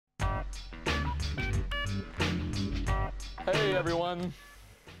Hey everyone.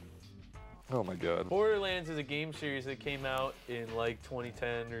 Oh my god. Borderlands is a game series that came out in like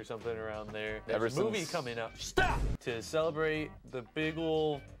 2010 or something around there. There's a movie coming out. Stop! To celebrate the big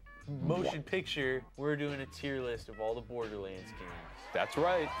ol' motion picture, we're doing a tier list of all the Borderlands games. That's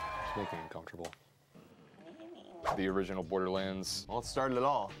right. It's making me uncomfortable. The original Borderlands. Well, it started it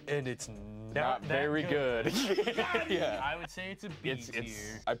all. And it's Not very good. Yeah. I would say it's a B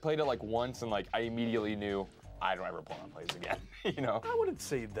tier. I played it like once and like I immediately knew I don't ever plan on playing this again. You know? I wouldn't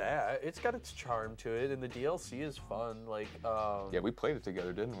say that. It's got its charm to it, and the DLC is fun. Like, Yeah, we played it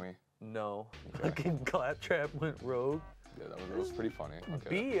together, didn't we? No. Fucking Claptrap went rogue. Yeah, that was pretty funny.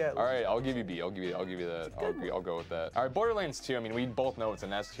 Okay. B at All right, I'll give you B. I'll give you that. I'll go with that. All right, Borderlands 2. I mean, we both know it's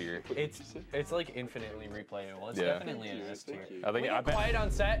an S tier. It's like infinitely replayable. It's Yeah. definitely an S tier. I think I bet Quiet on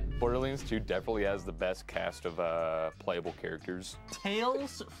set. Borderlands 2 definitely has the best cast of playable characters.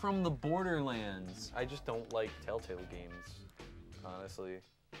 Tales from the Borderlands. I just don't like Telltale games, honestly.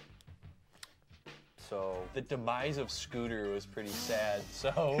 So the demise of Scooter was pretty sad.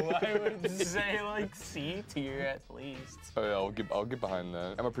 So I would say like C tier at least. Oh yeah, I'll get behind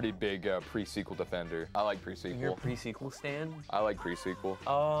that. I'm a pretty big pre-sequel defender. I like pre-sequel. You're a pre-sequel stan? I like pre-sequel.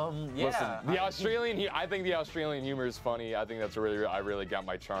 Yeah. Listen, the Australian. I think the Australian humor is funny. I think that's I really got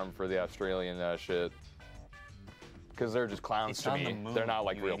my charm for the Australian shit. Because they're just clowns to me. The moon, they're not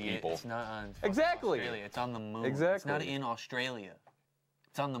like real idiot. people. It's not on Exactly. Australia. It's on the moon. Exactly. It's not in Australia.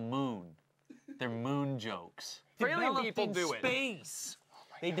 It's on the moon. They're moon jokes. Australian Developed people in do it. Space.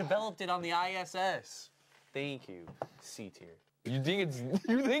 They developed it on the ISS. Thank you. C tier. You think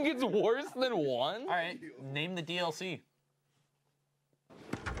it's worse than 1? All right, name the DLC.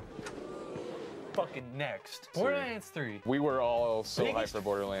 Fucking next. Borderlands 3. We were all so hyped Biggest for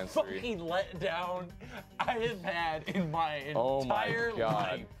Borderlands 3. Fucking letdown I have had in my Oh my entire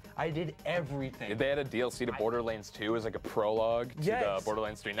God. life. I did everything. They had a DLC to Borderlands 2 as like a prologue to Yes. the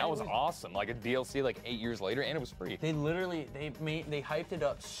Borderlands 3. And that was awesome. Like a DLC like 8 years later, and it was free. They literally, they hyped it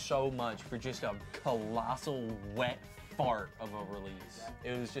up so much for just a colossal wet fart of a release.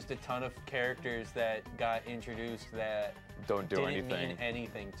 It was just a ton of characters that got introduced that Don't do didn't anything. mean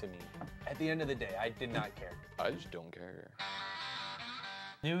anything to me. At the end of the day, I did not care. I just don't care.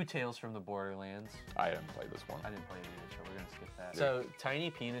 New Tales from the Borderlands. I didn't play this one. I didn't play it either, so we're gonna skip that. So, Tiny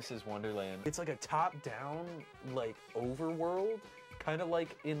Penis's Wonderland. It's like a top-down, like, overworld, kind of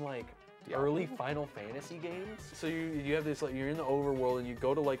like in, like, early Final Fantasy games. So you have this, like, you're in the overworld and you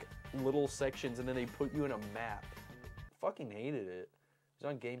go to, like, little sections and then they put you in a map. Fucking hated it. It's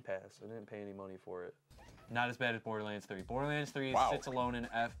on Game Pass. I didn't pay any money for it. Not as bad as Borderlands 3. Borderlands 3 sits alone in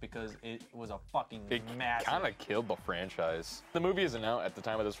F because it was a fucking massive. Kind of killed the franchise. The movie isn't out at the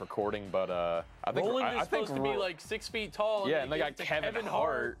time of this recording, but I think Roland I is think supposed to be like 6 feet tall. Yeah, and they got Kevin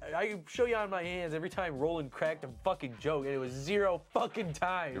Hart. I can show you on my hands every time Roland cracked a fucking joke, and it was 0 fucking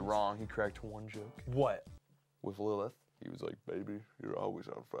times. You're wrong. He cracked one joke. What? With Lilith. He was like, "Baby, you're always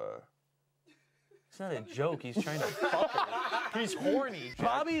on fire." It's not a joke. He's trying to fuck her. He's horny.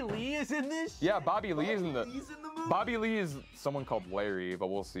 Bobby Lee is in this? Yeah, Bobby Lee is in the movie? Bobby Lee is someone called Larry, but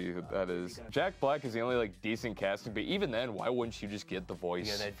we'll see who that is. Jack Black is the only like decent casting, but even then, why wouldn't you just get the voice?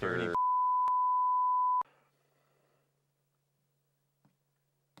 Yeah, that dirty.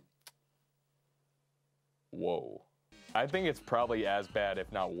 Whoa. I think it's probably as bad,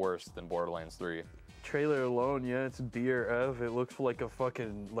 if not worse, than Borderlands 3. Trailer alone, yeah, it's B or F. It looks like a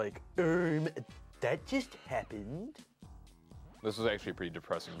fucking, like, that just happened. This was actually a pretty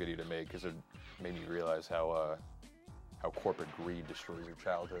depressing video to make because it made me realize how corporate greed destroys your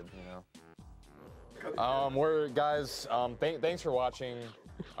childhood, you know? Guys, thanks for watching.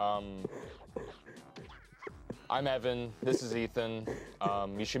 I'm Evan, this is Ethan.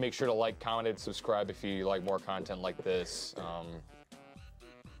 You should make sure to like, comment, and subscribe if you like more content like this.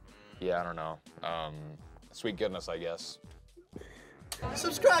 Yeah, I don't know. Sweet goodness, I guess.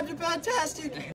 Subscribe to Badtastic!